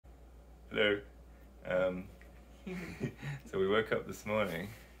Hello. So we woke up this morning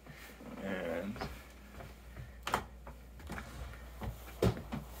and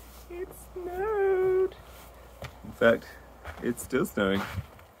it snowed. In fact, it's still snowing.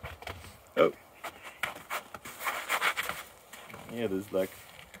 Oh. Yeah, there's like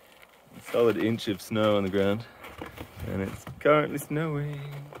a solid inch of snow on the ground and it's currently snowing.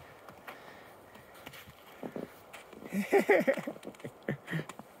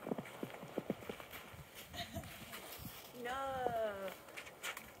 No,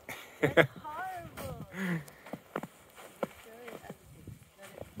 that's horrible.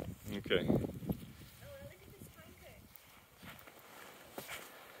 Okay. Oh, look at this bunker.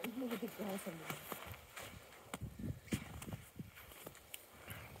 Look at the grass on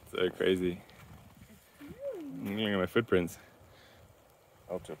So crazy. Look at my footprints.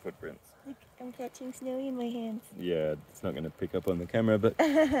 Ultra footprints. Look, I'm catching snow in my hands. Yeah, it's not going to pick up on the camera, but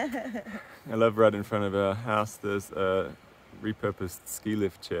I love right in front of our house there's a repurposed ski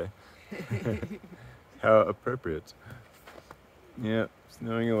lift chair. How appropriate. Yeah,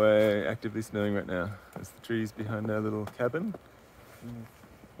 snowing away, actively snowing right now. There's the trees behind our little cabin.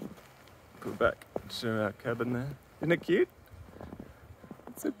 Go back and show our cabin there. Isn't it cute?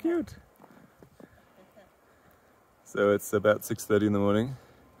 It's so cute. So it's about 6:30 in the morning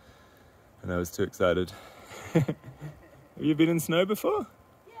and I was too excited. Have you been in snow before?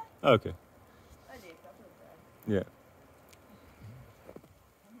 Yeah. Oh, okay. I did a couple of times. Yeah.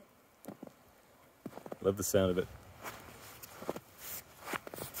 Love the sound of it.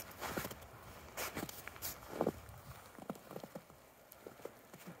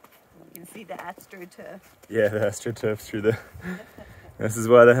 You can see the AstroTurf. Yeah, the AstroTurf through the... This is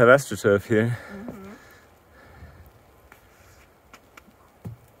why they have AstroTurf here.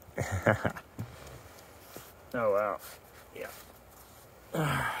 Oh wow. Yeah.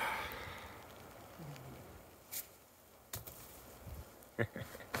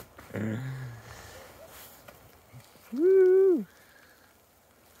 Woo!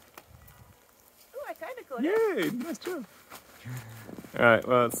 Oh, I kind of got it. Yay! Nice job. All right.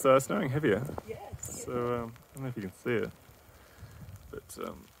 Well, it's snowing heavier, Yes. so I don't know if you can see it, but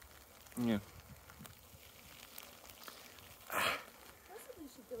yeah. Possibly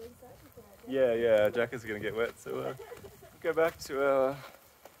should go inside with that. Yeah. Our jackets are gonna get wet, so go back to our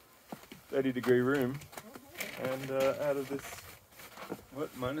 30-degree room and out of this, what,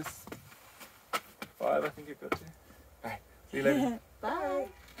 -5 I think it got to. All right. See you later. Bye.